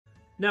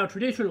Now,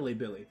 traditionally,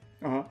 Billy,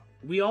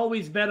 we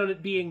always bet on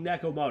it being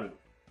Nekomaru.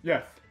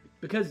 Yes.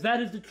 Because that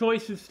is the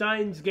choice of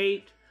Steins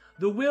Gate,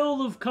 the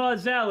will of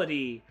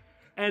causality,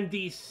 and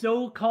the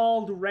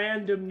so-called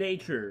random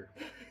nature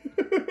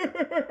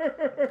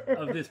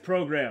of this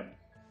program.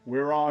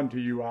 We're on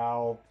to you,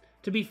 Al.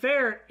 To be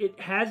fair, it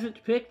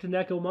hasn't picked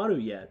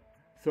Nekomaru yet.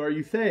 So are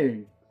you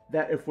saying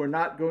that if we're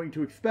not going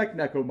to expect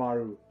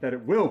Nekomaru, that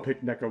it will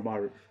pick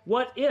Nekomaru?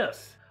 What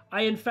if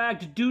I, in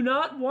fact, do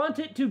not want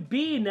it to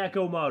be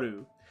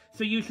Nekomaru?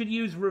 So you should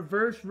use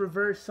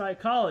reverse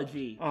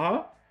psychology.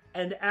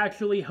 And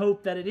actually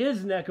hope that it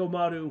is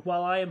Nekomaru,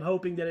 while I am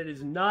hoping that it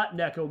is not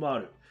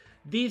Nekomaru.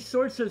 These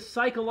sorts of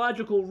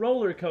psychological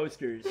roller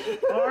coasters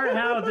are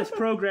how this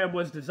program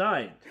was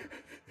designed.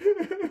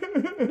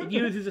 It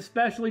uses a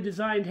specially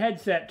designed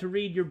headset to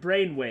read your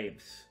brain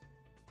waves.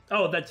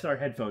 Oh, that's our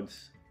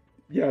headphones.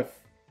 Yes.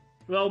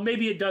 Well,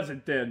 maybe it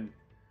doesn't then.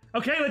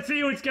 Okay, let's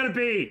see who it's gonna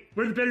be.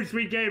 We're the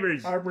Bittersweet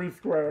Gamers. I'm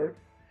Re-Squared.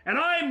 And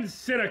I'm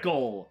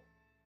Cynical.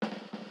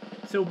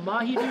 So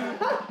Mahiru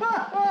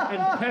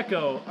and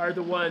Peko are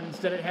the ones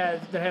that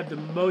have the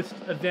most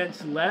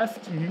events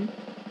left.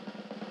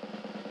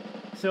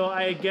 So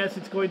I guess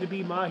it's going to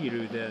be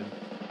Mahiru then.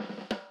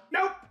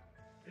 Nope!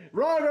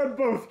 Wrong on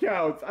both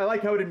counts. I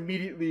like how it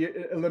immediately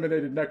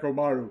eliminated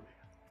Nekomaru.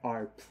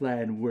 Our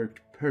plan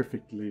worked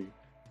perfectly.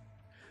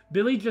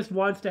 Billy just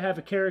wants to have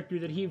a character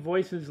that he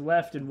voices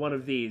left in one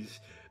of these.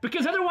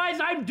 Because otherwise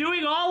I'm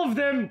doing all of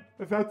them!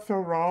 Is that so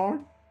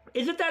wrong?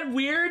 Isn't that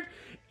weird?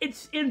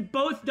 It's in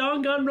both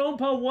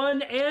Danganronpa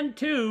 1 and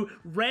 2,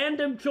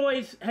 random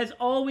choice has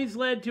always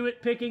led to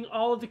it picking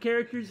all of the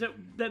characters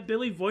that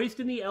Billy voiced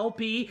in the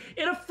LP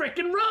in a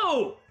frickin'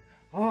 row!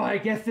 Oh, I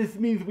guess this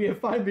means we have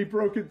finally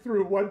broken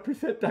through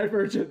 1%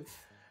 divergence.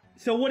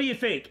 So what do you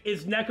think?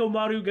 Is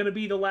Nekomaru gonna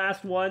be the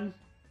last one?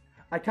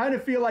 I kind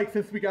of feel like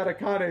since we got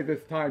Akane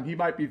this time, he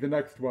might be the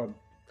next one.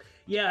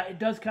 Yeah, it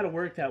does kind of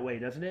work that way,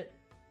 doesn't it?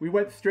 We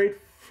went straight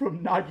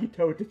from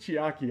Nagito to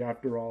Chiaki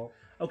after all.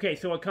 Okay,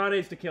 so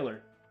Akane's the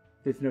killer.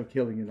 There's no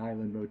killing in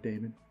island mode,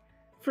 Damon.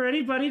 For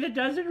anybody that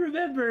doesn't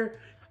remember,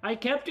 I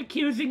kept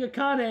accusing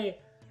Akane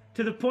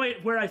to the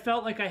point where I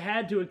felt like I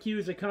had to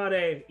accuse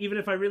Akane, even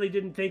if I really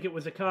didn't think it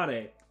was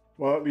Akane.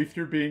 Well, at least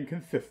you're being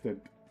consistent.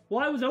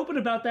 Well, I was open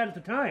about that at the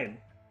time.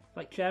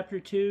 Like Chapter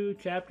 2,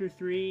 Chapter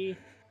 3,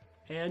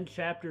 and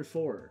Chapter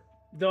 4.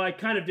 Though I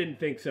kind of didn't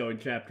think so in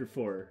Chapter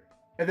 4.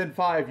 And then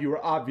 5, you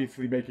were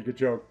obviously making a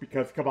joke,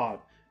 because come on.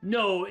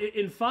 No,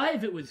 in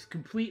 5 it was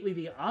completely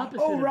the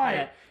opposite of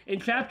that. In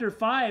Chapter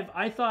 5,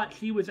 I thought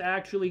she was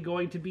actually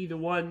going to be the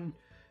one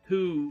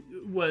who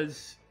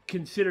was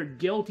considered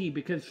guilty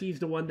because she's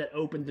the one that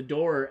opened the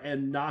door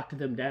and knocked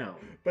them down.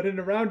 But in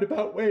a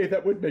roundabout way,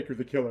 that would make her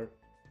the killer.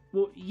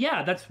 Well,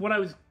 yeah, that's what I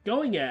was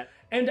going at.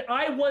 And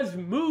I was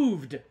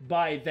moved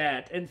by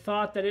that and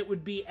thought that it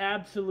would be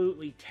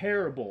absolutely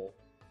terrible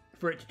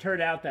for it to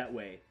turn out that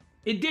way.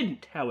 It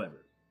didn't,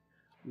 however.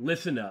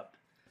 Listen up.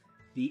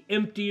 The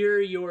emptier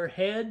your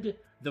head,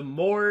 the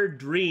more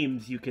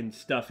dreams you can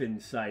stuff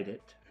inside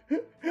it.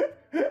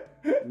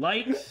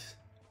 Lights,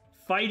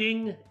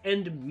 fighting,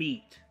 and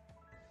meat.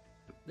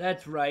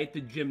 That's right,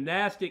 the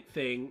gymnastic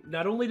thing.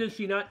 Not only does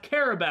she not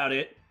care about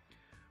it,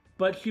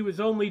 but she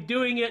was only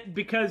doing it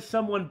because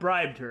someone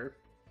bribed her.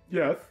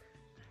 Yes.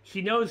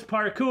 She knows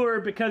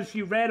parkour because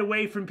she ran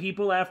away from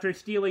people after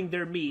stealing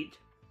their meat.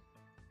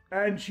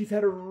 And she's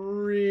had a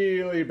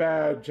really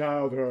bad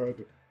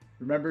childhood.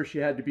 Remember, she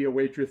had to be a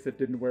waitress that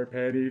didn't wear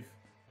panties?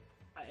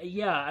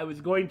 Yeah, I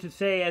was going to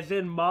say as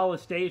in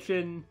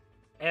molestation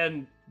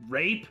and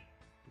rape.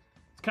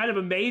 It's kind of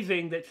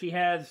amazing that she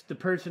has the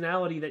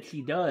personality that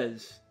she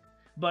does,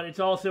 but it's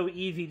also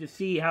easy to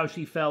see how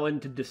she fell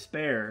into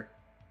despair.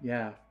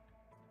 Yeah.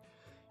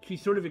 She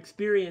sort of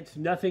experienced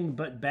nothing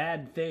but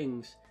bad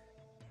things,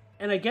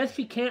 and I guess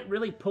she can't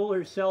really pull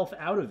herself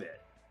out of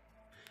it.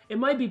 It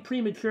might be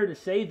premature to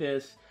say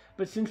this,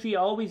 but since she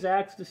always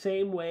acts the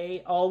same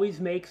way, always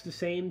makes the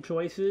same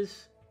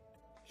choices,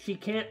 she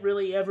can't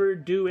really ever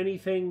do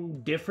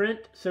anything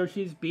different, so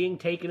she's being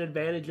taken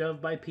advantage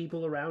of by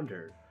people around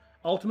her.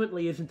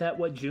 Ultimately, isn't that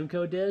what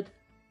Junko did?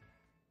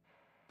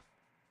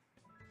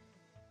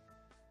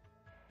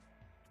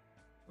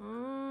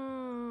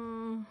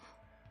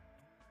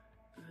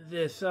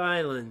 This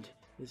island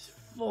is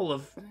full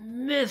of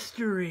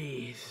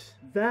mysteries.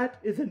 That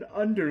is an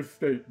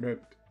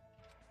understatement.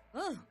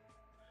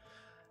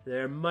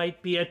 There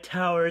might be a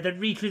tower that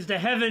reaches the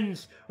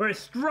heavens, or a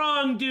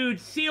strong dude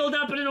sealed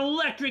up in an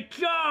electric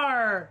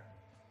jar!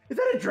 Is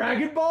that a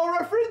Dragon Ball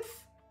reference?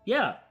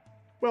 Yeah.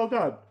 Well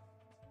done.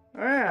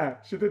 Oh, yeah,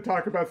 should have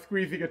talked about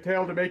squeezing a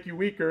tail to make you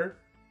weaker.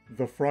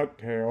 The front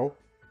tail.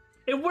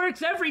 It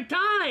works every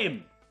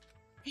time!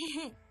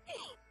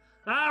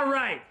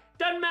 Alright,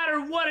 doesn't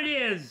matter what it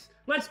is.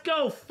 Let's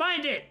go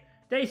find it!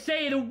 They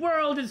say the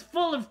world is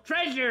full of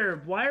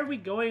treasure! Why are we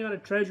going on a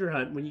treasure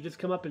hunt when you just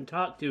come up and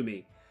talk to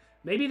me?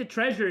 Maybe the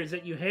treasure is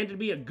that you handed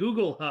me a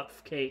Google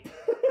Huff cake.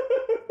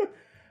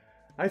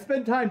 I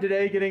spent time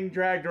today getting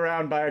dragged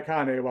around by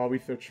Akane while we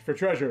searched for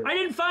treasure. I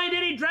didn't find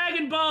any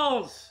Dragon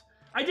Balls!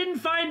 I didn't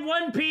find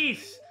One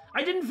Piece!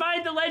 I didn't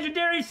find the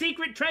legendary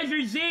secret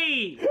treasure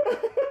Z!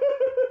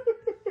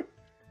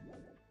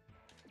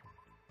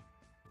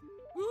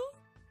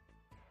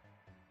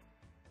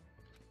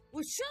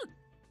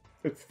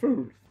 It's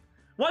food.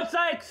 Once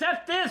I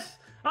accept this,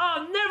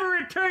 I'll never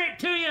return it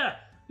to you,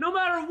 no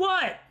matter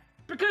what,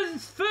 because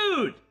it's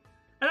food,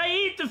 and I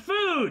eat the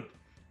food.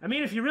 I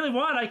mean, if you really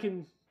want, I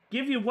can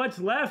give you what's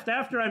left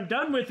after I'm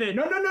done with it.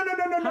 No,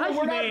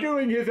 we're not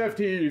doing his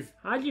FTEs.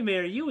 Hajime,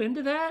 are you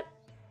into that?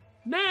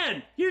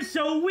 Man, you're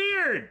so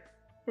weird.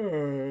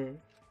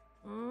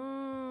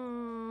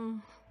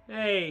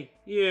 Hey,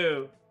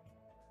 you.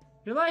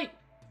 You're like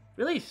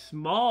really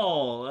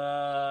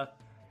small.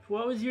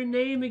 What was your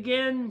name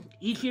again?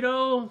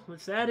 Ichiro?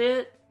 Was that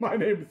it? My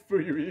name is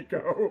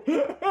Fuyuhiko.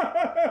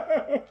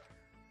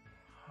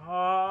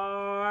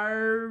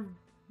 Harvey?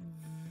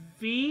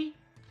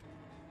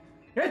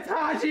 It's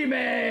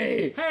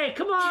Hajime! Hey,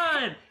 come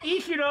on!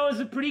 Ichiro is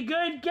a pretty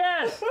good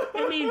guess.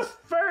 It means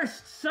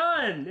first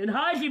son, and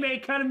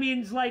Hajime kind of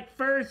means like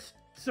first,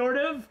 sort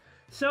of.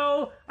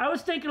 So I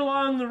was thinking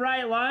along the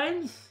right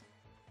lines.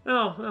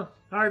 Oh, well,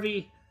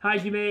 Harvey,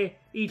 Hajime,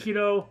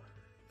 Ichiro,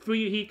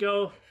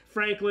 Fuyuhiko,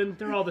 Franklin,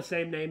 they're all the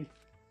same name.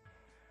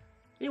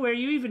 Anyway, are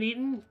you even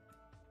eating?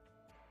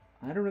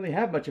 I don't really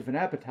have much of an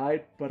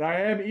appetite, but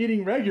I am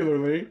eating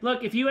regularly.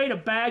 Look, if you ate a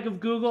bag of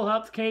Google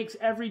Hups cakes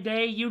every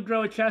day, you'd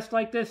grow a chest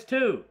like this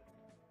too.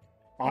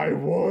 I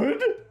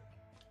would?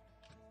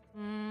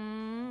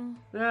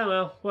 Yeah,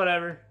 well,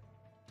 whatever.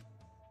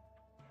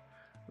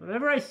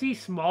 Whenever I see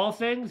small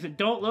things that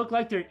don't look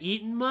like they're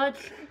eating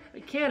much, I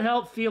can't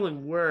help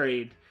feeling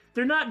worried.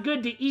 They're not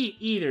good to eat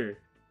either.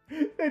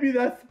 Maybe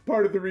that's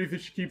part of the reason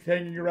she keeps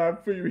hanging around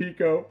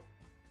Fuyuhiko.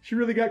 She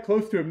really got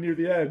close to him near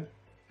the end.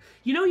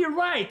 You know, you're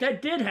right.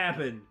 That did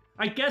happen.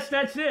 I guess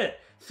that's it.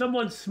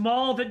 Someone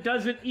small that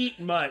doesn't eat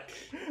much.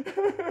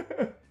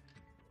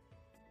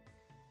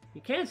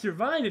 You can't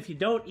survive if you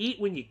don't eat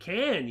when you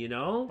can, you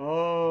know?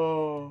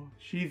 Oh,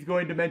 she's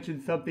going to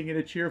mention something in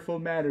a cheerful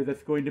manner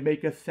that's going to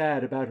make us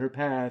sad about her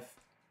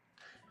past.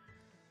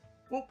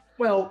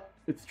 Well,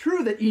 it's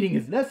true that eating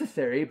is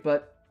necessary,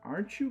 but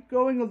aren't you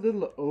going a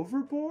little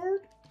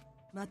overboard?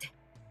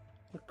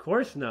 Of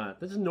course not.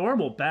 This is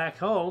normal back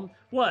home.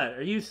 What,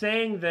 are you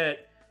saying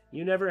that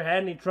you never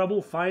had any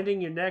trouble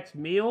finding your next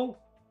meal?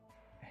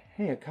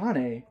 Hey,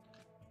 Akane.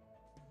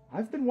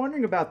 I've been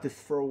wondering about this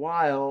for a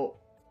while,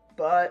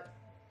 but,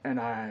 and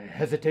I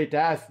hesitate to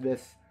ask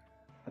this,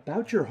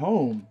 about your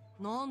home.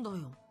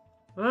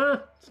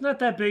 It's not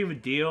that big of a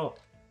deal.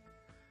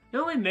 The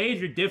only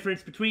major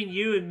difference between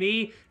you and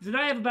me is that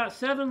I have about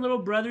 7 little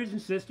brothers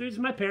and sisters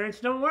and my parents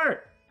don't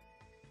work.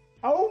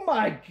 Oh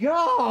my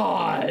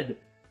god!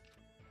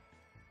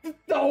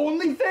 The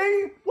only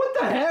thing? What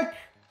the heck?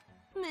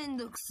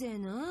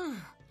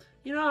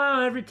 You know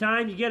how every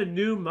time you get a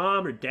new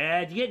mom or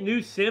dad, you get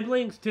new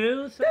siblings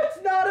too? So,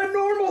 that's not a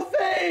normal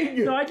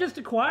thing! So I just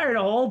acquired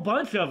a whole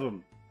bunch of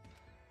them.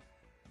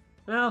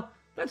 Well,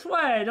 that's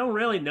why I don't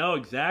really know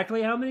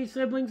exactly how many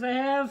siblings I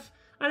have.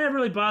 I never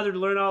really bothered to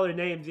learn all their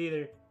names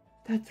either.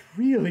 That's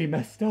really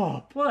messed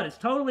up. What? It's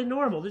totally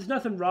normal. There's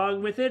nothing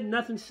wrong with it and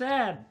nothing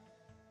sad.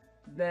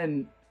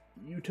 Then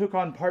you took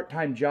on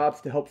part-time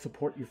jobs to help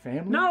support your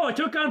family? No, I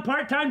took on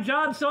part-time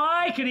jobs so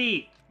I could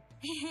eat.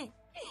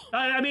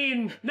 I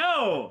mean,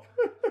 no.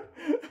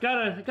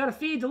 Gotta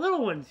feed the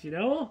little ones, you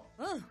know?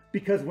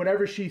 Because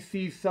whenever she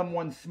sees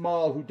someone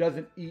small who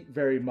doesn't eat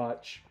very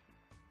much...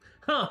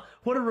 Huh,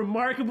 what a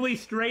remarkably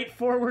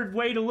straightforward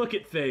way to look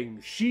at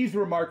things. She's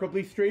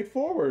remarkably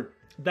straightforward.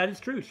 That is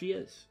true, she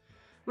is.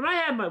 When I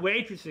had my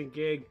waitressing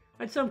gig,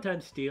 I'd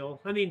sometimes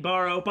steal. I mean,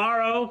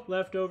 borrow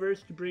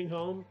leftovers to bring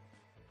home.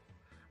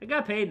 I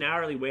got paid an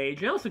hourly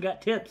wage. I also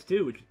got tips,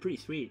 too, which is pretty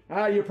sweet.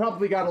 You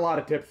probably got a lot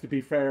of tips, to be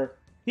fair.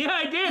 Yeah,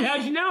 I did.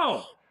 How'd you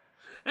know?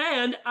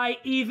 And I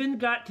even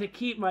got to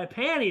keep my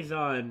panties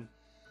on.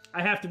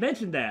 I have to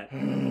mention that.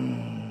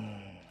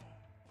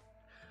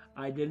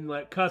 I didn't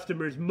let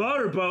customers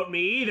motorboat me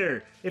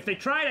either. If they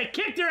tried, I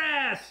kicked their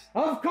ass!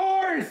 Of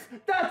course!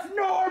 That's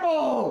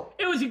normal!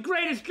 It was the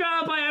greatest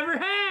job I ever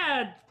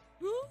had!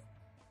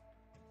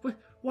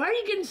 Why are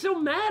you getting so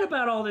mad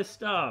about all this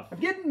stuff? I'm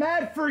getting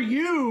mad for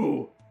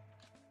you!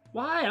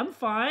 Why? I'm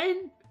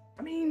fine.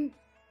 I mean,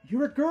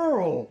 you're a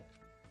girl.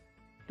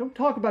 Don't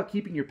talk about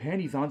keeping your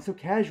panties on so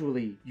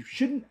casually.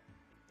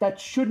 That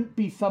shouldn't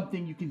be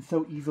something you can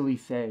so easily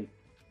say.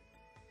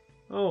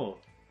 Oh,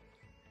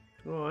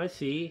 I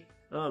see.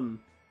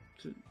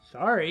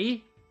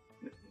 Sorry.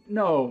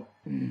 No,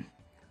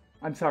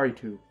 I'm sorry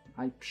too.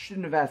 I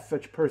shouldn't have asked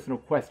such personal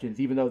questions,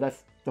 even though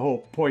that's the whole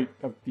point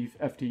of these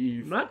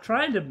FTEs. I'm not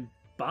trying to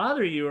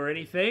bother you or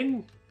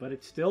anything, but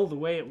it's still the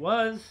way it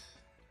was.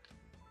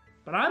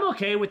 But I'm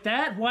okay with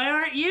that. Why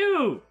aren't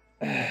you?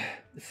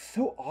 It's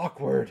so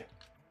awkward.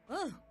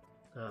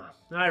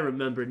 I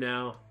remember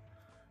now.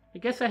 I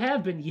guess I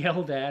have been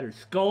yelled at or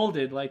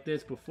scolded like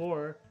this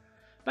before.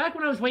 Back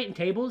when I was waiting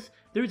tables,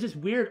 there was this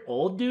weird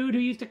old dude who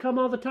used to come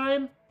all the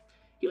time.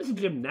 He was a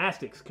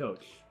gymnastics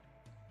coach.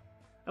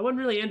 I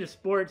wasn't really into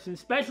sports, and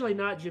especially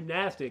not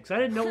gymnastics. I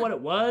didn't know what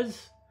it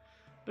was.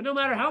 But no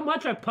matter how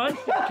much I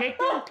punched and kicked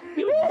him,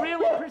 he was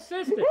really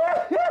persistent.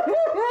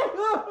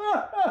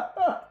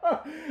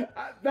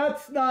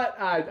 That's not...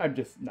 I'm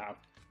just... No.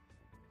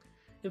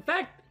 In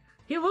fact,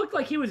 he looked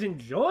like he was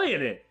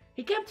enjoying it.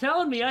 He kept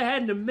telling me I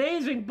had an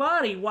amazing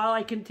body while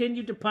I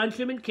continued to punch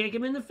him and kick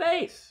him in the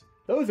face.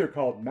 Those are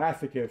called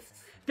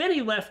masochists. Then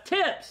he left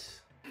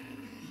tips.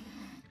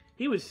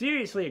 He was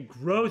seriously a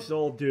gross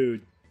old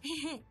dude.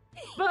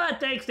 But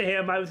thanks to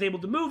him, I was able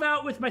to move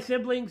out with my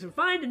siblings and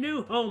find a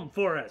new home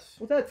for us.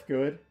 Well, that's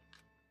good.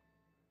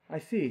 I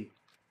see.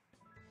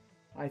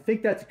 I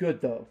think that's good,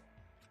 though.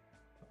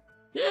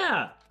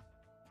 Yeah.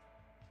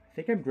 I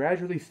think I'm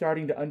gradually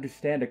starting to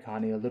understand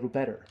Akane a little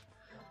better.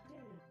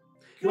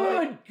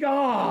 Good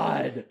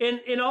God!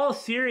 In all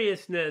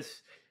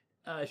seriousness,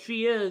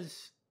 she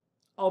is,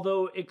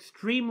 although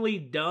extremely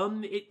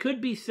dumb, it could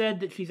be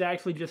said that she's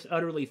actually just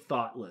utterly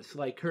thoughtless.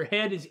 Like, her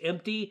head is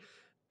empty,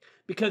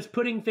 because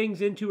putting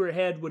things into her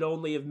head would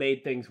only have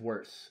made things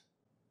worse.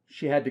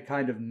 She had to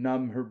kind of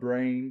numb her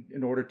brain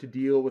in order to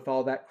deal with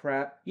all that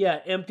crap? Yeah,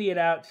 empty it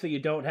out so you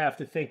don't have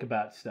to think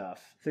about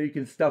stuff. So you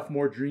can stuff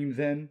more dreams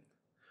in?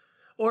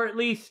 Or at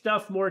least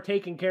stuff more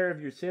taking care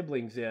of your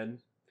siblings in.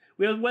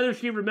 Whether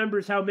she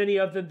remembers how many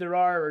of them there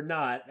are or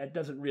not, that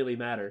doesn't really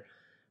matter.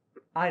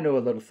 I know a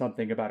little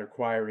something about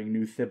acquiring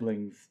new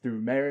siblings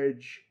through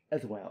marriage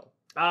as well.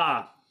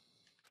 Ah.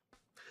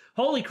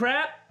 Holy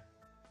crap!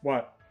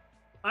 What?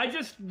 I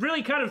just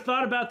really kind of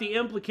thought about the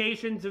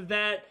implications of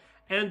that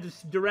and the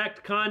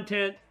direct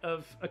content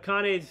of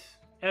Akane's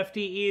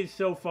FTEs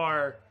so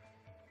far.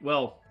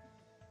 Well,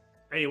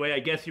 anyway, I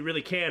guess you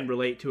really can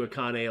relate to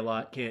Akane a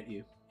lot, can't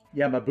you?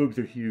 Yeah, my boobs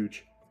are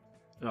huge.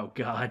 Oh,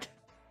 God.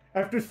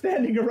 After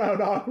standing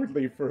around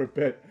awkwardly for a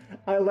bit,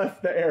 I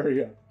left the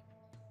area.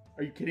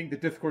 Are you kidding? The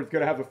Discord's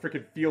gonna have a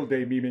frickin' field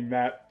day memeing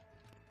that.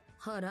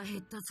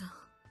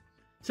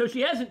 So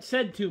she hasn't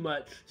said too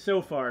much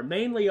so far.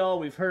 Mainly all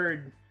we've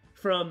heard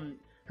from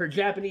her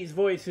Japanese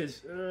voice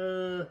is,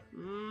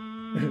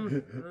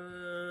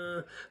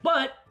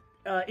 But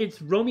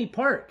it's Romy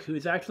Park, who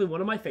is actually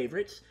one of my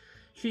favorites.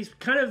 She's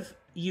kind of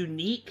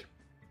unique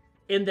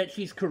in that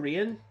she's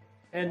Korean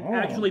and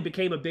actually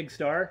became a big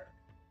star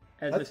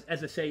as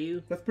a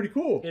seiyuu. That's pretty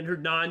cool. In her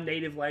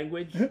non-native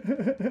language.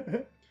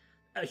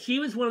 She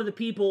was one of the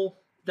people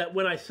that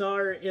when I saw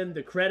her in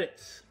the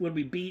credits when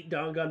we beat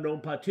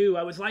Danganronpa 2,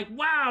 I was like,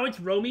 wow, it's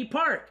Romy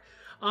Park.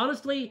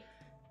 Honestly,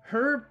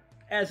 her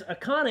as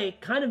Akane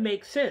kind of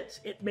makes sense.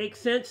 It makes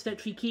sense that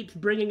she keeps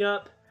bringing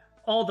up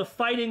all the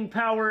fighting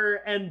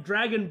power and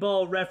Dragon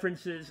Ball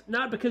references,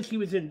 not because she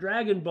was in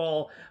Dragon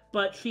Ball,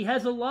 but she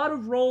has a lot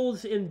of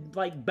roles in,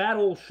 like,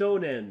 battle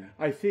shonen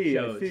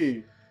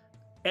shows.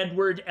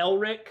 Edward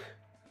Elric.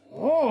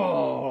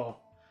 Oh!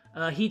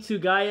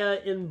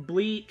 Hitsugaya in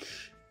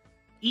Bleach.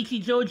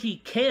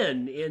 Ichijoji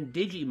Ken in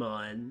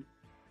Digimon.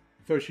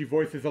 So she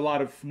voices a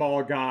lot of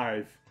small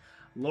guys.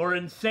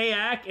 Lauren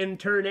Sayak in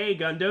Turn A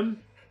Gundam.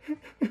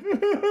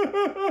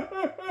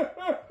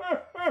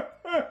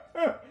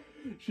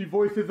 She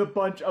voices a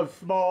bunch of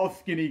small,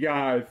 skinny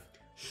guys.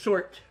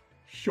 Short,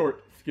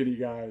 skinny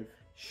guys.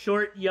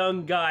 Short,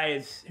 young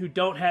guys who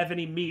don't have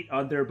any meat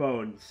on their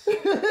bones.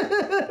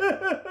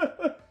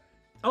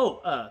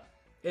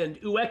 And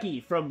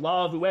Ueki from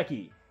Law of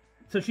Ueki.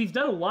 So she's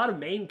done a lot of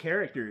main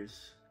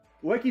characters.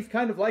 Ueki's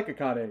kind of like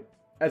Akane.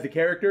 As a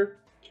character.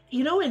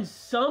 You know, in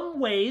some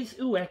ways,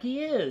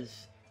 Ueki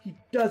is. He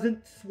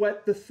doesn't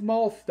sweat the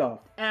small stuff.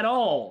 At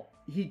all.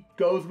 He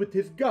goes with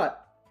his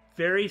gut.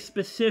 Very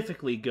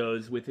specifically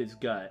goes with his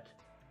gut.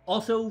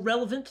 Also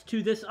relevant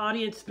to this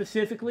audience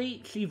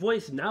specifically, she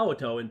voiced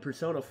Naoto in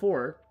Persona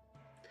 4.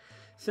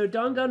 So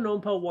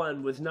Danganronpa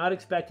 1 was not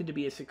expected to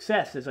be a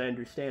success, as I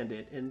understand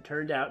it, and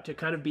turned out to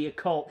kind of be a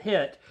cult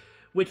hit,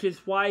 which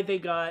is why they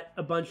got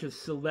a bunch of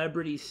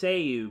celebrity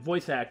seiyuu,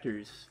 voice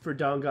actors, for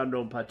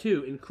Danganronpa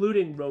 2,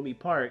 including Romy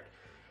Park,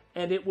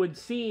 and it would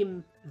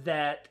seem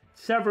that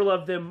several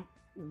of them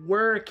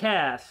were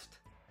cast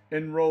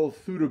in roles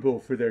suitable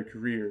for their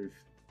careers.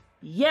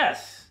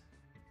 Yes!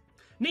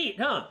 Neat,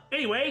 huh?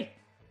 Anyway,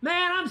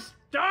 man, I'm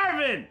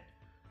starving!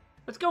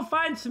 Let's go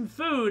find some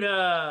food.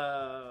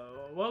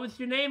 What was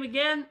your name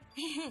again?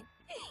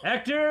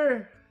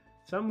 Hector?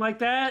 Something like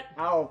that?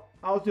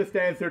 I'll just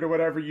answer to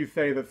whatever you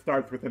say that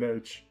starts with an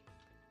H.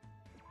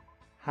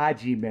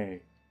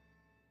 Hajime.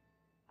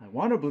 I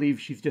want to believe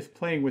she's just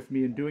playing with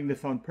me and doing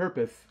this on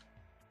purpose.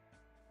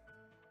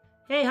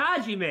 Hey,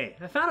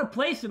 Hajime, I found a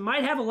place that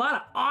might have a lot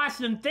of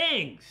awesome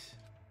things.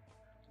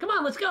 Come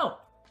on, let's go.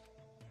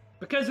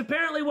 Because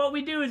apparently what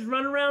we do is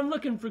run around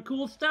looking for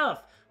cool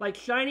stuff, like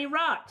shiny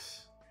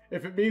rocks.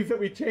 If it means that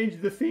we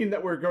change the scene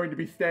that we're going to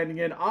be standing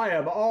in, I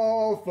am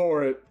all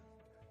for it.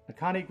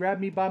 Akane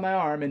grabbed me by my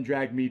arm and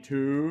dragged me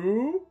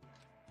to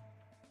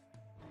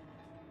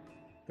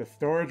the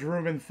storage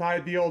room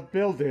inside the old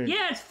building.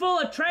 Yeah, it's full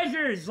of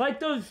treasures, like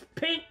those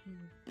pink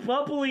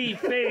bubbly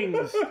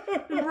things.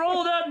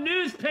 Rolled up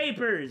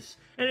newspapers.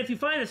 And if you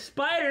find a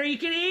spider, you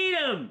can eat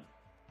them.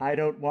 I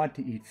don't want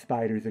to eat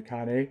spiders,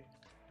 Akane.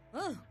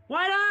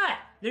 Why not?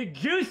 They're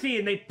juicy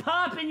and they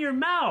pop in your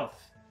mouth.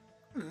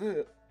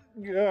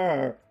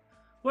 Yeah.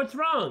 What's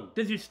wrong?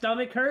 Does your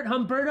stomach hurt,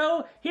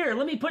 Humberto? Here,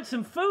 let me put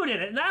some food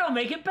in it and that'll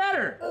make it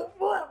better.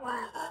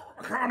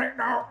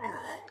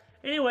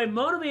 Anyway,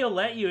 Monami will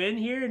let you in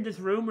here in this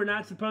room we're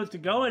not supposed to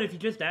go in if you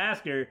just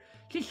ask her.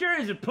 She sure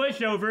is a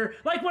pushover,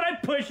 like when I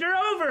push her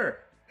over.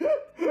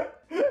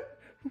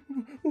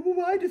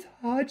 Why does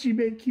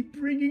Hajime keep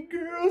bringing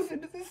girls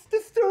into the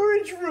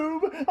storage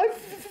room? I've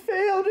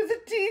failed as a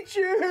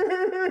teacher.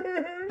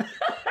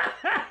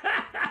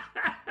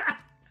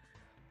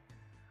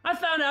 I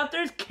found out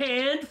there's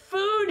canned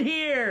food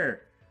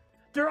here.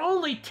 They're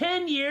only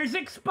 10 years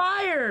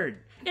expired.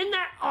 Isn't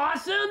that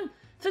awesome?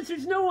 Since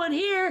there's no one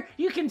here,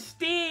 you can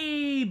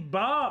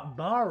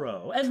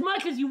borrow as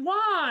much as you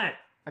want.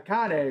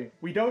 Akane,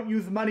 we don't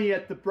use money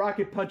at the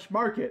Rocket Punch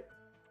Market.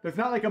 There's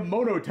not like a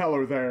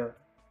monoteller there.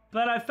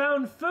 But I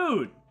found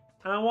food,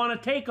 and I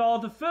want to take all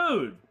the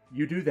food.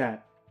 You do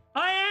that.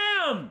 I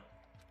am!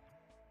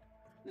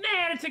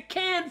 Man, it's a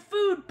canned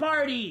food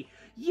party!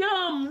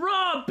 Yum,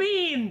 raw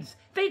beans!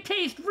 They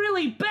taste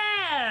really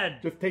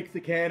bad! Just takes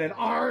the can and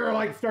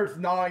like starts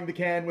gnawing the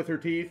can with her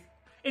teeth.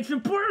 It's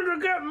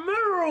important to get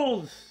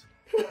minerals!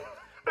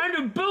 And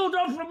to build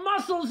up the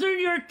muscles in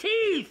your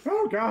teeth!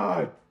 Oh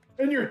God!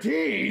 In your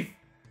teeth!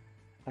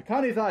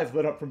 Akane's eyes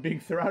lit up from being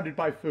surrounded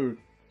by food.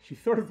 She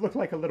sort of looked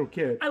like a little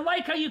kid. I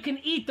like how you can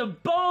eat the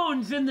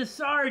bones in the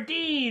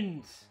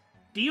sardines!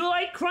 Do you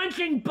like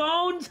crunching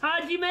bones,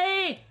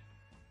 Hajime?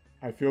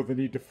 I feel the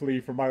need to flee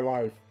for my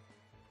life.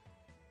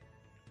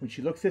 When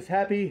she looks this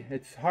happy,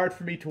 it's hard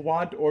for me to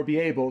want or be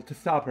able to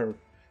stop her.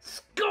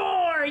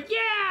 Score!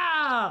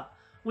 Yeah!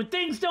 When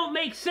things don't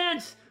make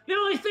sense, the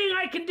only thing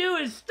I can do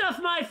is stuff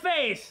my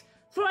face.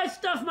 So I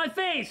stuff my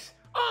face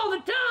all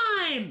the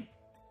time!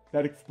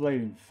 That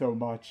explains so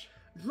much.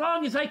 As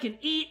long as I can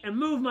eat and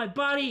move my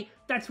body,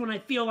 that's when I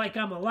feel like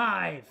I'm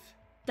alive.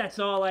 That's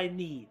all I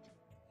need.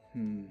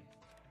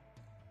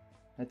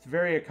 That's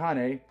very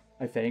Akane,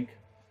 I think.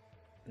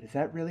 But is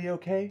that really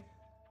okay?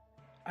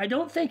 I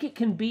don't think it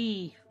can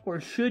be,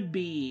 or should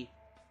be,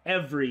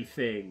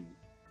 everything.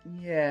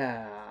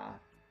 Yeah.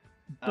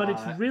 But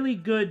it's really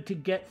good to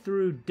get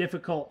through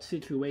difficult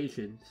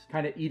situations.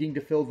 Kind of eating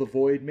to fill the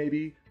void,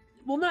 maybe?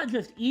 Well, not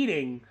just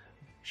eating.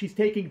 She's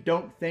taking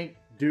don't think,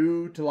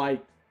 do to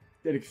like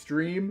an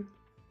extreme.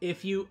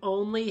 If you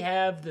only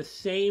have the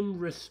same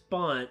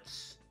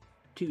response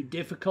to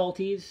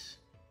difficulties,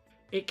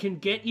 it can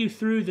get you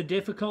through the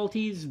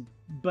difficulties,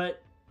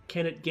 but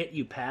can it get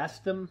you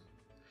past them?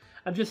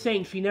 I'm just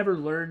saying she never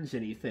learns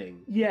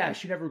anything. Yeah,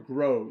 she never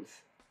grows.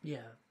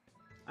 Yeah.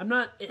 I'm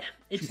not...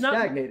 It's She's not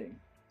stagnating.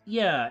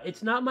 Yeah,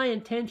 it's not my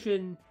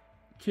intention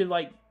to,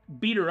 like,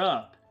 beat her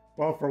up.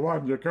 Well, for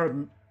one, you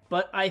couldn't.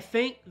 But I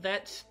think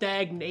that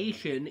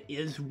stagnation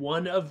is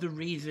one of the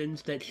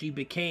reasons that she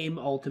became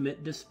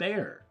Ultimate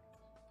Despair.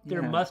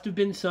 There must have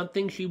been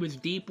something she was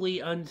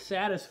deeply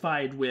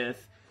unsatisfied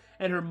with,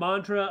 and her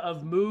mantra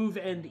of move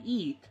and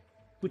eat,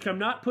 which I'm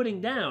not putting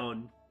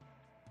down,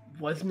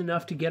 wasn't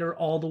enough to get her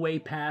all the way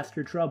past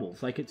her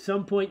troubles. Like, at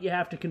some point you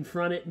have to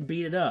confront it and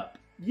beat it up.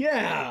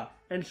 Yeah!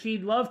 And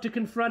she'd love to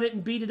confront it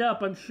and beat it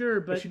up, I'm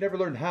sure, but... she never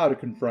learned how to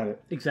confront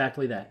it.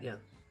 Exactly that, yeah.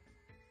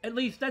 At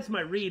least that's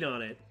my read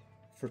on it.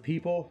 For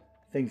people,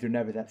 things are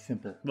never that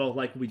simple. Well,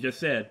 like we just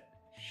said.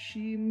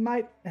 She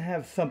might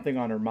have something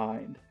on her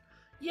mind.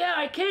 Yeah,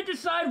 I can't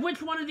decide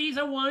which one of these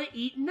I want to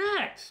eat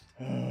next.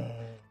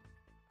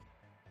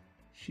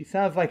 She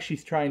sounds like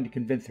she's trying to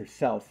convince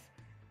herself.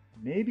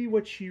 Maybe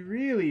what she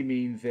really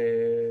means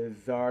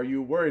is, are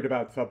you worried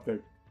about something?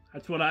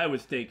 That's what I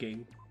was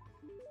thinking.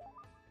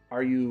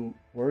 Are you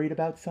worried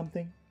about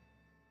something?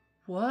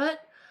 What?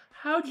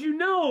 How'd you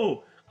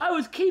know? I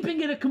was keeping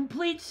it a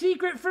complete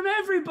secret from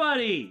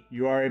everybody!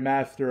 You are a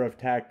master of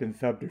tact and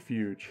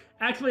subterfuge.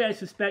 Actually, I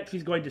suspect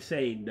she's going to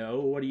say, no,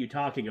 what are you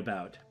talking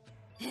about?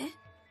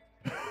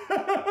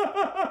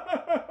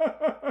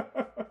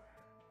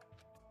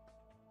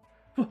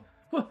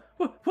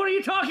 What are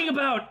you talking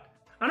about?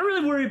 I don't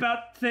really worry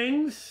about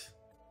things.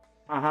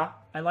 Uh-huh.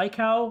 I like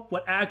how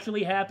what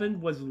actually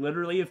happened was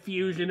literally a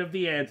fusion of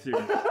the answers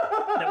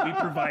that we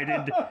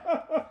provided.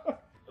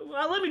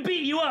 Well, let me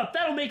beat you up.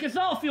 That'll make us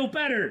all feel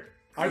better.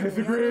 I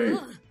disagree.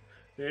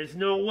 There's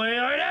no way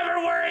I'd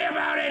ever worry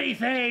about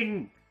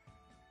anything.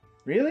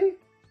 Really?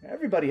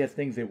 Everybody has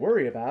things they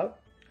worry about.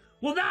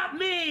 Well, not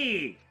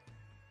me.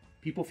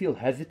 People feel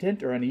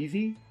hesitant or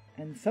uneasy,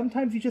 and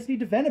sometimes you just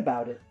need to vent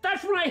about it.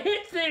 That's when I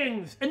hit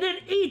things, and then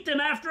eat them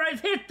after I've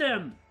hit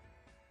them.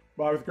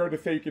 Well, I was going to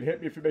say you can hit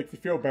me if it makes you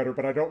feel better,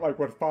 but I don't like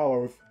what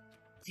follows.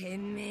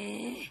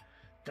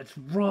 That's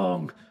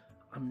wrong.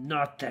 I'm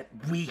not that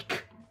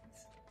weak.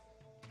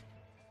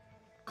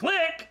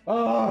 Click!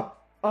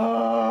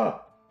 Akane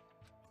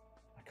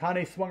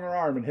swung her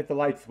arm and hit the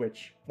light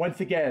switch. Once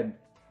again,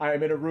 I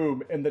am in a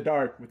room in the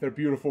dark with a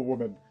beautiful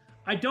woman.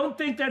 I don't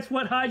think that's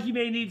what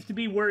Hajime needs to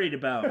be worried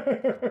about.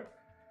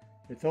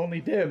 It's only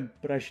dim,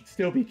 but I should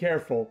still be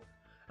careful.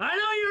 I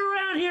know you're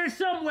around here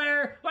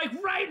somewhere, like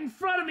right in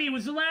front of me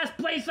was the last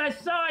place I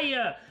saw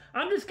you.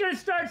 I'm just gonna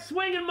start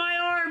swinging my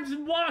arms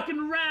and walking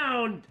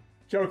around.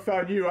 Joke's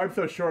on you. I'm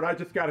so short, I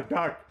just got a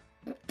duck.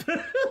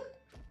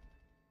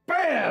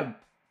 Bam!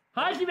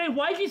 Hajime,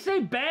 why'd you say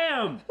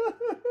bam?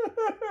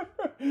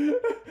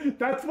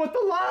 That's what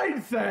the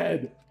line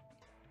said!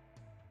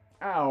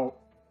 Ow.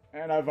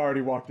 And I've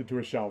already walked into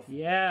a shelf.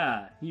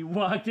 Yeah, you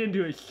walked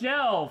into a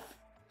shelf.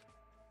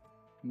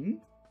 Hmm?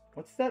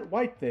 What's that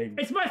white thing?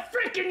 It's my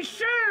freaking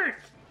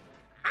shirt!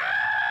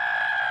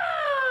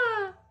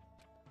 Ah!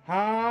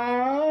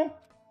 Huh?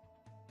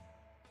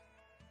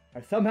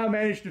 I somehow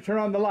managed to turn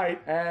on the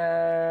light,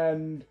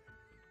 and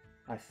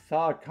I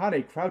saw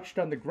Akane crouched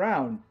on the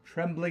ground,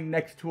 trembling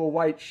next to a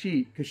white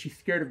sheet because she's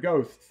scared of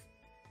ghosts.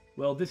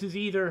 Well, this is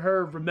either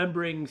her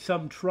remembering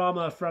some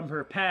trauma from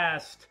her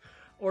past,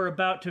 or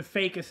about to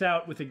fake us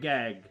out with a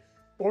gag.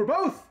 Or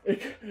both!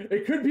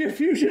 It could be a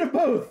fusion of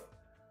both!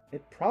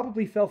 It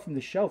probably fell from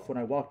the shelf when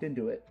I walked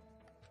into it.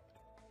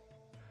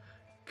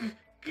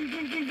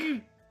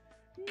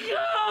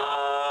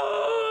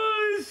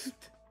 Ghost!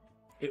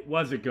 It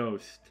was a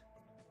ghost.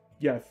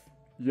 Yes.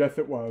 Yes,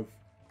 it was.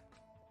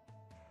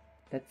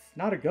 That's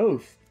not a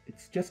ghost.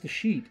 It's just a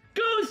sheet.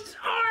 Ghosts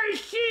are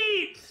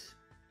sheets!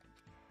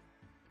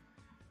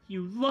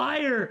 You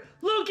liar!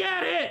 Look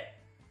at it!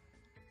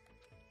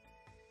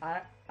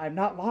 I'm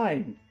not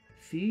lying.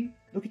 See?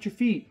 Look at your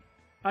feet.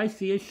 I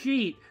see a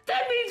sheet.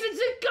 That means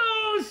it's a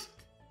ghost!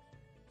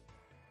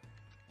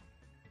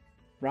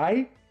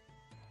 Right?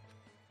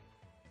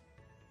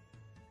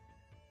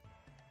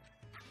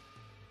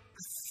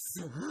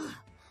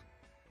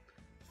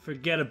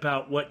 Forget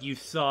about what you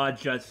saw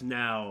just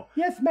now,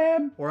 Yes,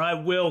 ma'am. or I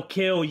will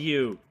kill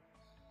you.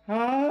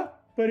 Huh?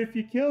 But if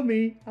you kill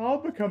me, I'll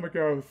become a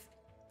ghost.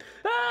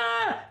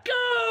 Ah!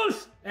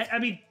 Ghost! I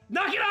mean,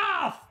 knock it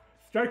off!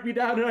 Strike me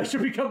down and I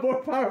shall become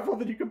more powerful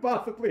than you could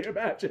possibly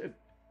imagine.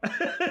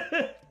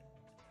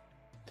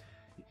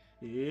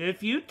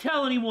 If you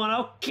tell anyone,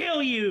 I'll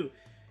kill you.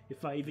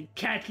 If I even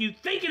catch you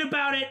thinking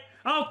about it,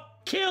 I'll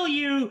kill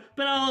you,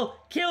 but I'll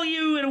kill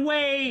you in a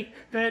way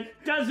that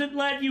doesn't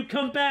let you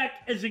come back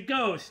as a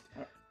ghost.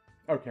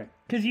 Okay.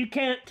 Because you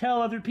can't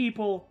tell other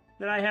people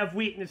that I have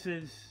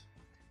weaknesses,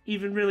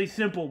 even really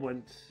simple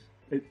ones.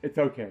 It's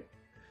okay.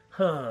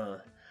 Huh.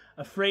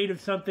 Afraid of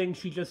something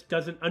she just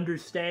doesn't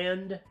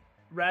understand?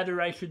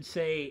 Rather, I should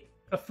say,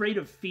 afraid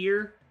of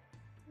fear?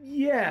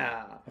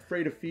 Yeah.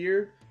 Afraid of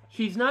fear?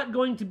 She's not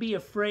going to be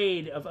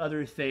afraid of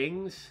other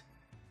things.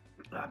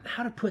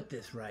 How to put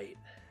this right?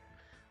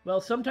 Well,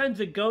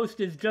 sometimes a ghost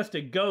is just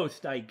a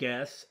ghost, I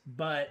guess,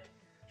 but...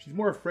 She's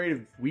more afraid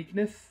of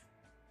weakness?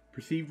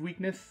 Perceived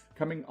weakness?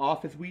 Coming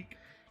off as weak?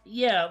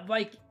 Yeah,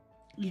 like,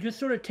 you just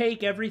sort of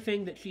take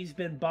everything that she's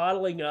been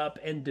bottling up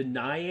and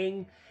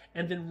denying,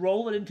 and then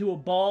roll it into a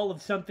ball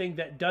of something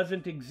that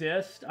doesn't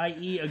exist,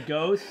 i.e. a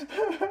ghost,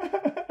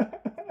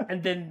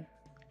 and then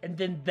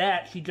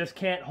that she just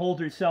can't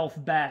hold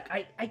herself back.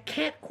 I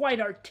can't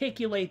quite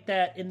articulate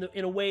that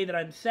in a way that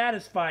I'm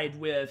satisfied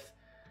with.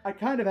 I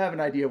kind of have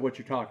an idea of what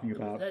you're talking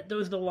about.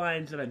 Those are the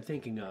lines that I'm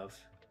thinking of.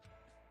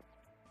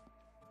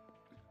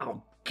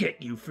 I'll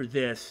get you for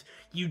this.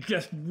 You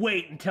just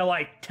wait until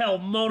I tell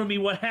Monami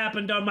what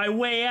happened on my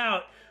way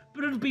out.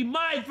 But it'll be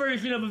my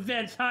version of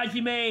events,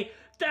 Hajime.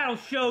 That'll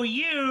show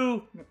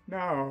you.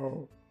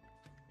 No.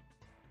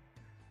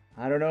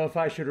 I don't know if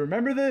I should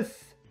remember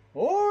this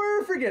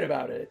or forget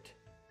about it.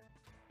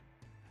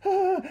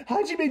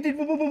 Hajime did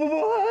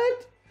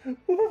what?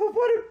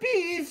 What a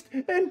beast!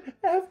 And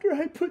after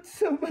I put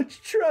so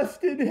much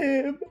trust in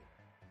him.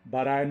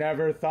 But I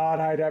never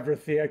thought I'd ever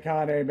see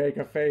Akane make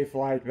a face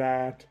like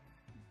that.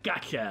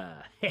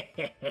 Gotcha.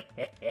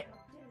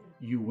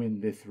 You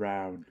win this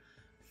round.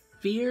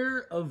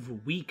 Fear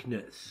of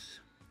weakness.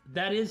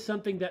 That is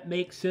something that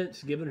makes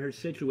sense given her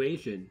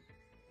situation.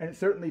 And it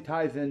certainly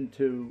ties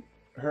into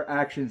her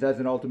actions as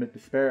an ultimate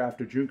despair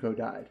after Junko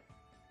died.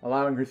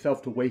 Allowing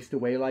herself to waste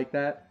away like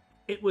that.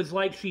 It was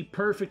like she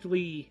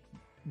perfectly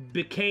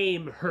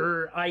became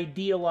her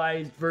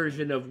idealized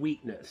version of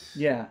weakness.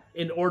 Yeah.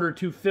 In order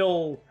to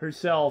fill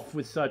herself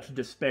with such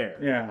despair.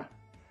 Yeah.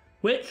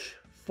 Which,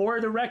 for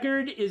the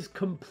record, is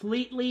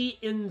completely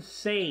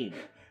insane.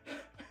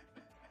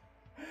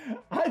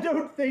 I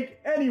don't think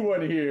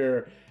anyone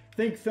here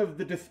thinks of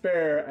the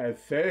despair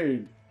as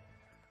sane.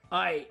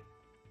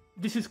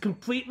 This is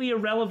completely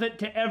irrelevant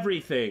to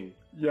everything.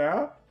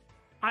 Yeah?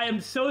 I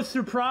am so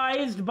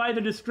surprised by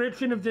the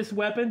description of this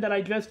weapon that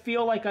I just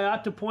feel like I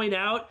ought to point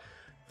out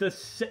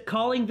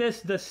calling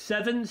this the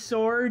Seven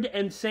Sword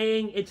and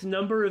saying its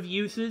number of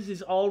uses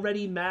is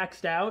already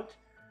maxed out.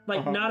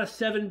 Like, not a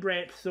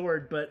 7-branch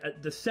sword,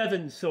 but the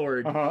Seven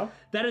Sword.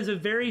 That is a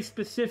very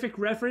specific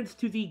reference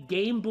to the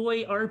Game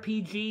Boy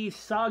RPG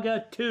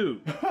Saga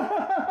 2.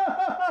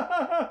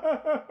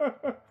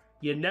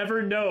 You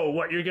never know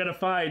what you're gonna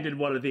find in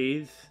one of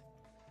these.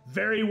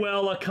 Very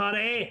well,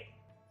 Akane.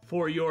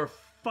 For your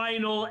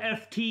final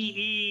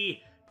FTE,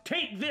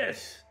 take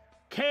this!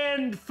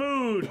 Canned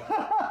food!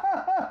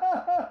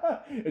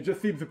 It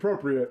just seems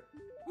appropriate.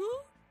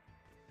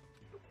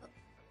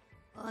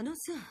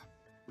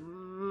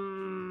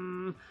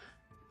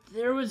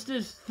 there was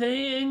this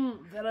thing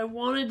that I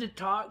wanted to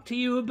talk to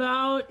you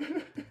about,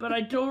 but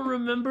I don't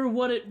remember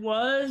what it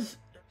was.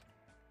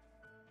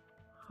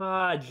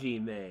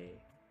 Hajime.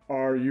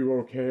 Are you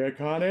okay,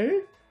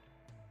 Akane?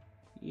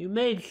 You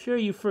made sure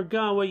you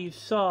forgot what you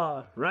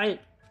saw,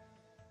 right?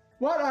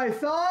 What I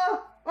saw?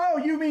 Oh,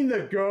 you mean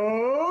the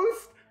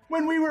ghost?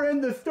 When we were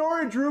in the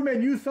storage room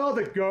and you saw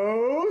the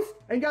ghost?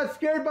 And got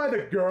scared by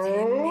the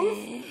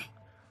ghost?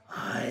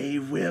 I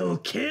will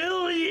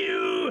kill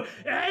you,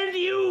 and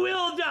you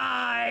will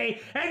die,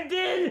 and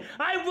then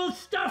I will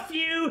stuff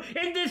you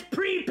in this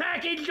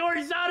pre-packaged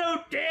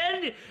Orzano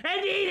tin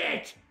and eat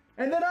it!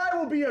 And then I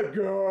will be a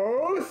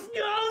ghost?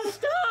 No,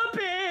 stop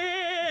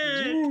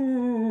it!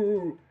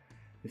 Ooh.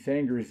 This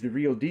anger is the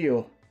real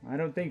deal. I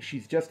don't think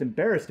she's just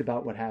embarrassed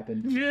about what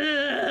happened.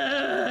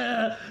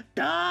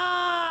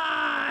 Die!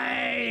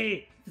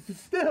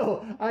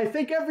 Still, I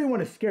think everyone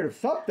is scared of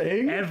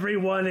something.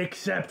 Everyone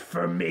except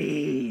for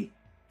me.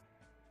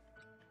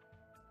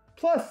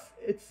 Plus,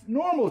 it's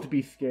normal to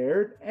be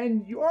scared,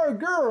 and you are a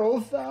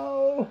girl,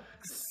 so...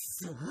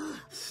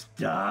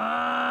 Stop!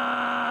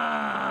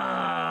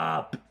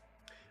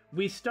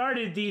 We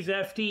started these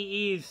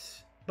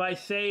FTEs by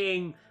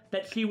saying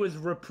that she was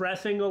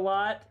repressing a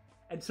lot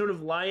and sort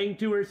of lying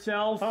to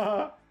herself.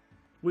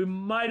 We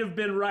might have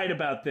been right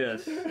about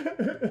this.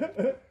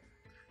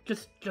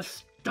 Just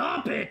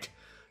stop it!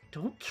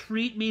 Don't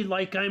treat me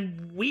like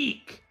I'm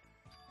weak.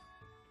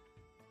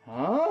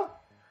 Huh?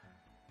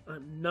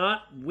 I'm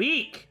not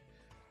weak.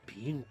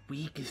 Being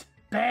weak is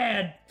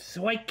bad,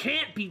 so I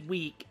can't be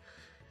weak.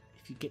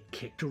 If you get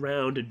kicked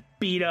around and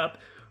beat up,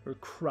 or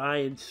cry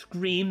and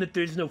scream that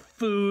there's no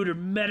food or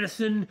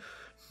medicine,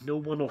 no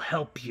one will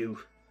help you.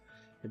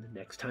 And the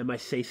next time I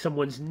say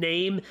someone's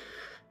name,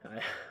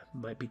 I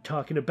might be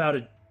talking about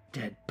a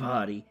dead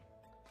body.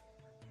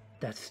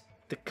 That's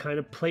the kind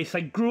of place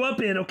I grew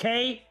up in,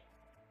 okay?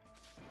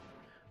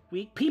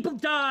 Weak people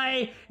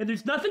die, and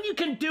there's nothing you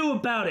can do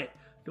about it.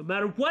 No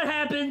matter what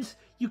happens,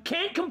 you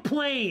can't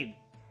complain.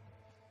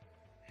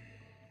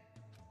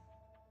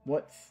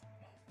 What's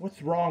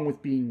wrong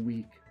with being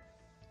weak?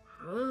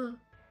 Huh?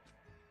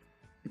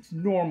 It's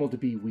normal to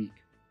be weak.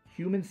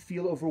 Humans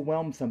feel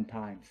overwhelmed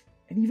sometimes,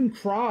 and even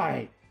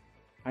cry.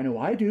 I know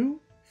I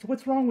do, so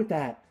what's wrong with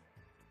that?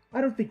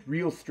 I don't think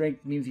real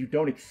strength means you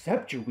don't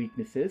accept your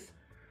weaknesses.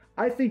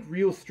 I think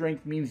real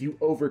strength means you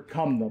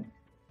overcome them.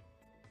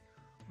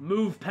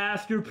 Move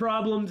past your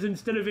problems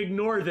instead of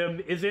ignore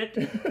them, is it?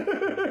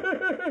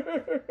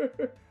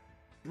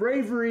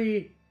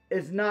 Bravery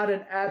is not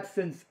an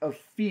absence of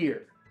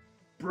fear.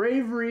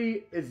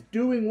 Bravery is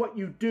doing what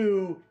you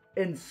do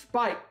in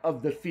spite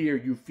of the fear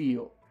you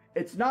feel.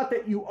 It's not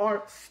that you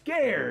aren't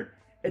scared,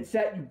 it's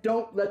that you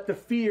don't let the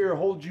fear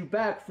hold you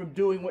back from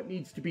doing what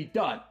needs to be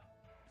done.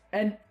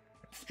 And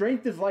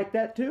strength is like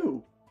that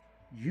too.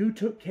 You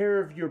took care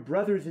of your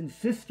brothers and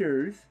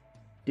sisters,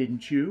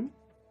 didn't you?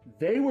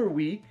 They were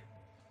weak.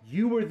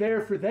 You were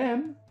there for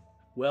them.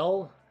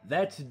 Well,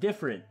 that's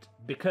different,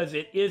 because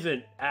it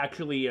isn't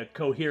actually a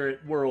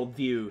coherent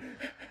worldview.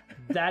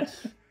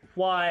 That's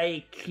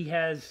why she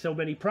has so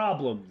many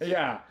problems.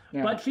 Yeah.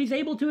 But she's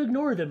able to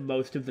ignore them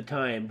most of the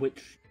time,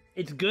 which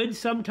it's good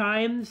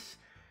sometimes.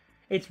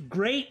 It's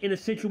great in a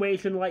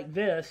situation like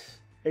this.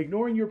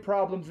 Ignoring your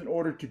problems in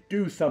order to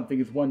do something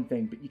is one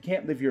thing, but you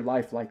can't live your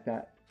life like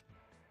that.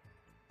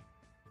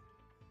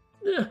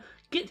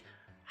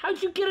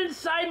 How'd you get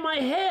inside my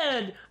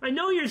head? I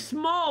know you're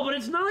small, but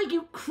it's not like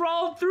you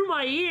crawled through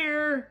my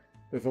ear.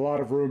 There's a lot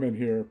of room in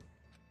here.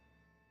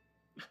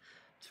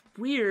 It's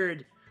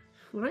weird.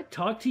 When I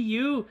talk to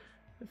you,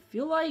 I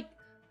feel like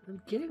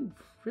I'm getting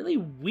really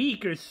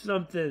weak or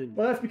something.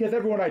 Well, that's because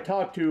everyone I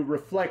talk to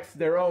reflects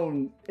their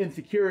own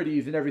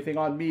insecurities and everything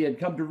on me and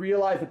come to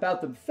realize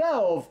about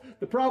themselves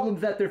the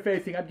problems that they're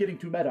facing. I'm getting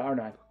too meta,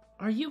 aren't I?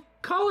 Are you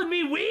calling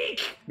me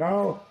weak?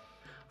 No.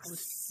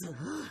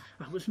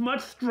 I was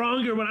much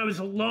stronger when I was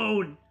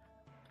alone.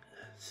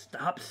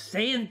 Stop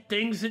saying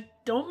things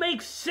that don't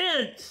make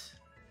sense.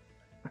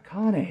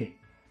 Akane,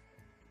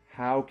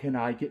 how can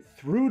I get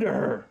through to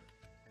her?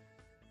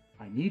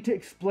 I need to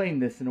explain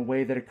this in a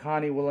way that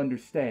Akane will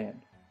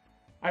understand.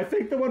 I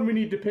think the one we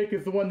need to pick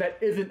is the one that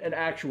isn't an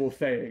actual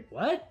saying.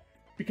 What?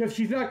 Because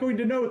she's not going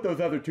to know what those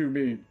other two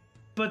mean.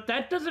 But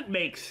that doesn't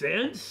make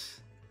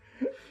sense.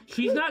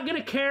 She's not going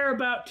to care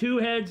about two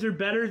heads are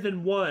better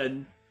than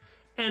one.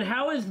 And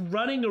how is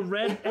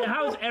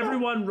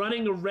everyone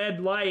running a red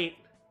light?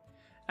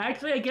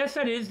 Actually, I guess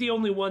that is the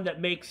only one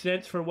that makes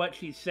sense for what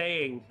she's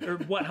saying, or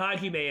what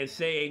Hajime is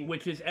saying,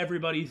 which is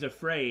everybody's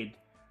afraid.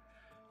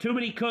 Too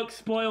many cooks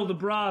spoil the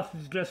broth,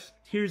 is just,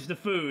 here's the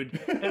food.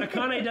 And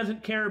Akane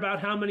doesn't care about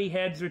how many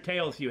heads or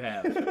tails you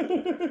have.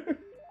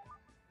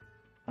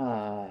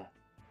 How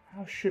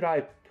should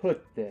I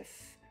put this?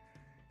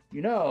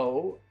 You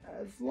know,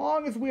 as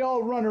long as we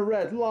all run a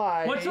red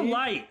light... What's a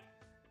light?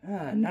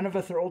 None of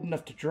us are old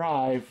enough to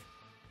drive.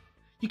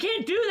 You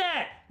can't do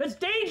that! That's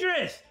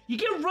dangerous! You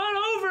get run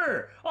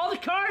over! All the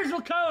cars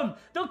will come!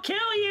 They'll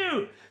kill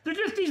you! They're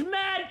just these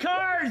mad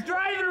cars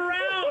driving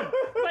around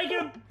like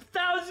a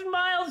 1,000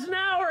 miles an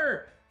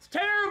hour. It's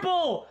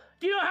terrible.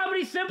 Do you know how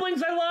many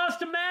siblings I lost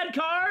to mad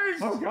cars?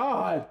 Oh,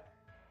 God.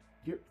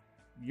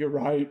 You're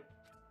right.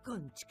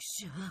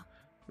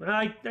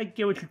 I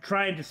get what you're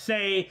trying to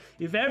say.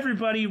 If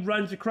everybody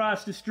runs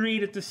across the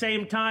street at the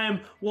same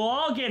time, we'll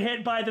all get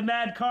hit by the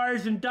mad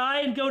cars and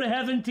die and go to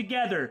heaven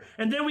together.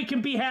 And then we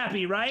can be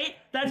happy, right?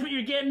 That's what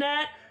you're getting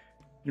at?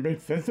 You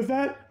made sense of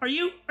that? Are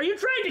you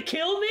trying to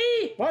kill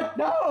me? What?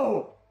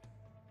 No!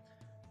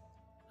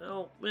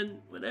 Well,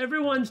 when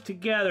everyone's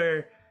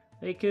together,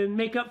 they can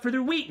make up for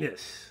their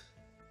weakness.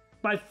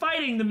 By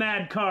fighting the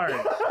mad cars.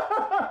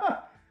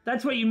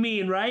 That's what you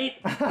mean, right?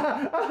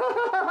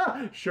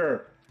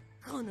 Sure.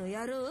 But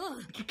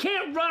you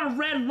can't run a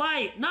red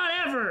light, not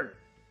ever!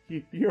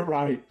 You're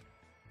right.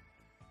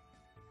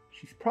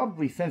 She's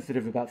probably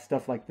sensitive about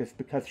stuff like this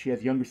because she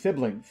has younger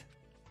siblings.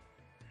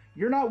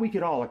 You're not weak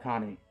at all,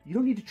 Akane. You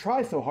don't need to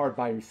try so hard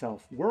by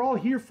yourself. We're all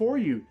here for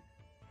you.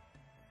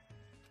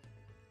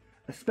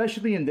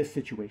 Especially in this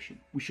situation.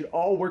 We should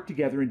all work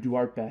together and do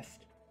our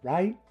best,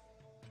 right?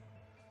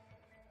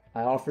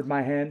 I offered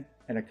my hand,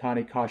 and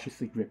Akane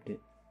cautiously gripped it.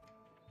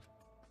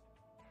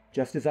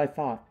 Just as I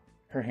thought,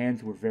 her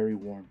hands were very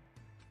warm.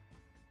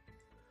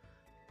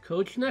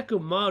 Coach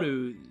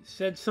Nekomaru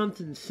said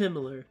something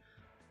similar,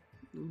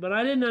 but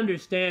I didn't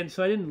understand,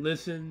 so I didn't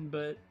listen,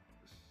 but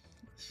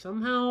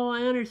somehow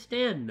I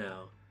understand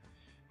now.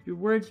 Your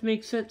words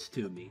make sense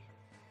to me.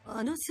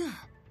 あのさ、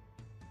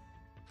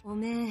お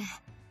めえ、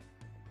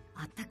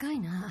あったかい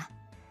な。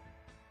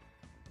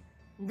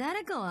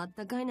誰かをあっ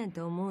たかいなんて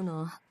思う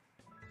の、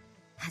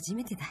初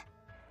めてだ。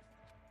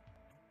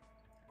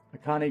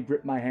Akane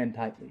gripped my hand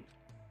tightly.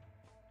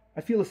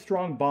 I feel a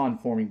strong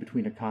bond forming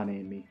between Akane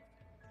and me.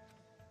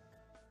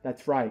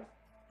 That's right,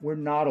 we're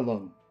not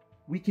alone.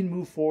 We can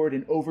move forward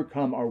and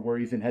overcome our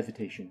worries and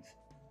hesitations.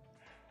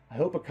 I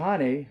hope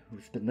Akane,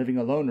 who's been living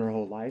alone her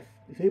whole life,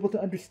 is able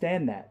to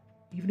understand that,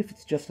 even if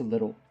it's just a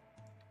little.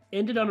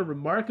 Ended on a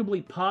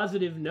remarkably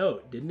positive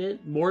note, didn't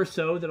it? More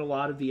so than a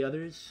lot of the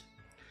others.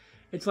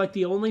 It's like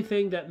the only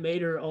thing that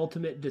made her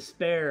ultimate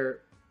despair,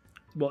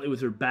 well, it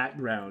was her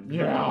background.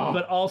 Yeah.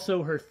 But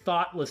also her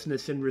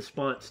thoughtlessness in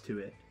response to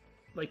it.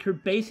 Like, her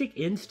basic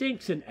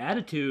instincts and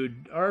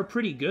attitude are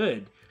pretty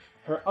good.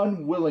 Her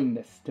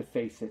unwillingness to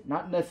face it,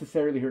 not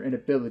necessarily her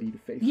inability to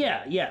face it.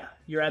 Yeah,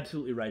 you're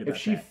absolutely right about that.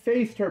 If she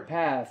faced her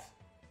past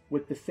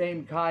with the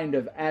same kind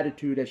of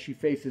attitude as she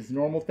faces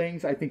normal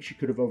things, I think she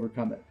could have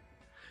overcome it.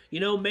 You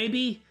know,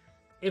 maybe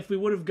if we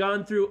would have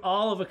gone through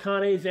all of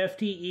Akane's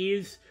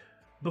FTEs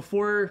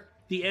before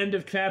the end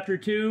of Chapter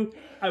 2,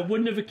 I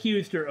wouldn't have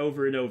accused her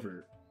over and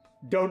over.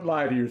 Don't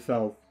lie to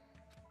yourself.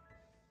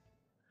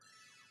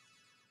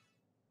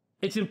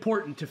 It's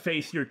important to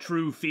face your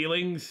true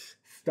feelings.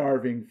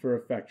 Starving for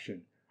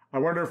affection. I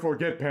wonder if we'll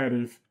get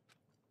panties.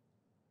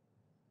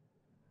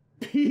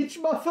 Peach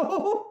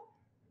muscle?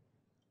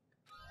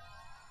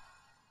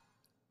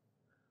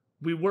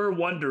 We were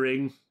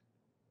wondering.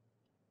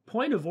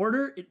 Point of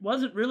order, it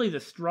wasn't really the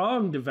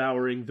strong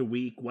devouring the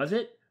weak, was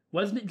it?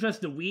 Wasn't it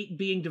just the weak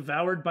being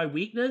devoured by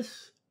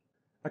weakness?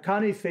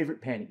 Akane's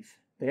favorite panties.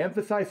 They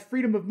emphasize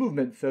freedom of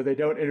movement so they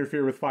don't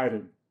interfere with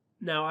fighting.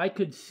 Now, I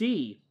could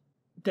see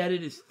that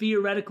it is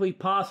theoretically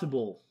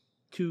possible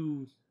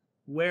to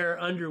wear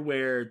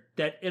underwear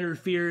that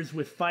interferes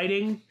with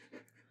fighting,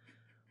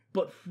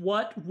 but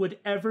what would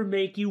ever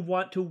make you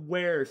want to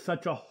wear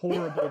such a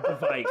horrible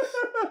device?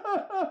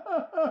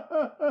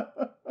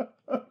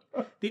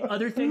 The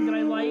other thing that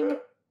I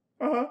like,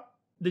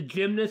 the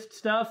gymnast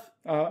stuff,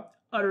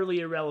 utterly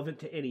irrelevant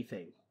to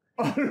anything.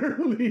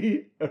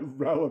 Utterly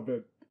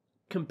irrelevant.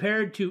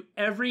 Compared to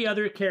every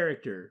other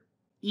character,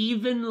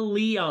 even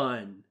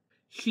Leon,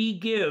 she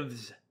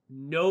gives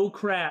no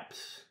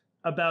craps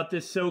about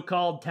this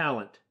so-called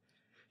talent.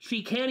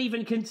 She can't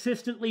even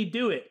consistently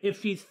do it.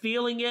 If she's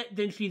feeling it,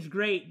 then she's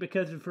great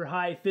because of her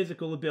high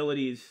physical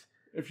abilities.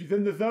 If she's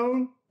in the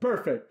zone,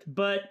 perfect.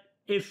 But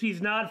if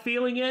she's not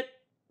feeling it,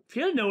 she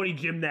doesn't know any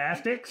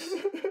gymnastics.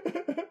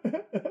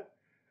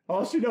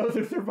 All she knows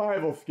are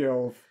survival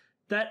skills.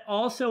 That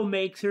also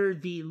makes her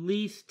the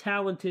least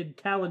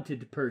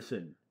talented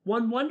person.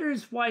 One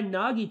wonders why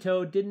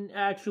Nagito didn't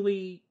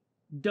actually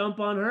dump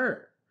on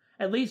her.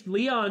 At least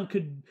Leon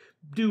could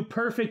do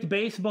perfect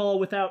baseball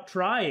without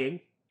trying,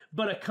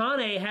 but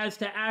Akane has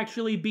to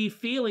actually be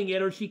feeling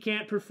it or she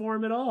can't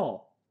perform at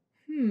all.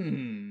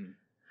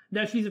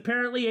 Now, she's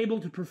apparently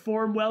able to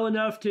perform well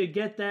enough to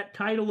get that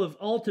title of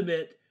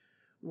Ultimate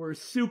or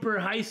Super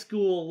High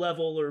School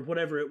level or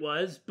whatever it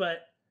was,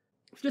 but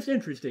it's just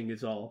interesting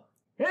is all.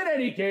 In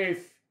any case,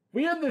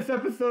 we end this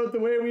episode the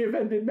way we have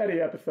ended many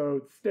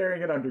episodes,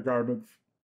 staring at undergarments.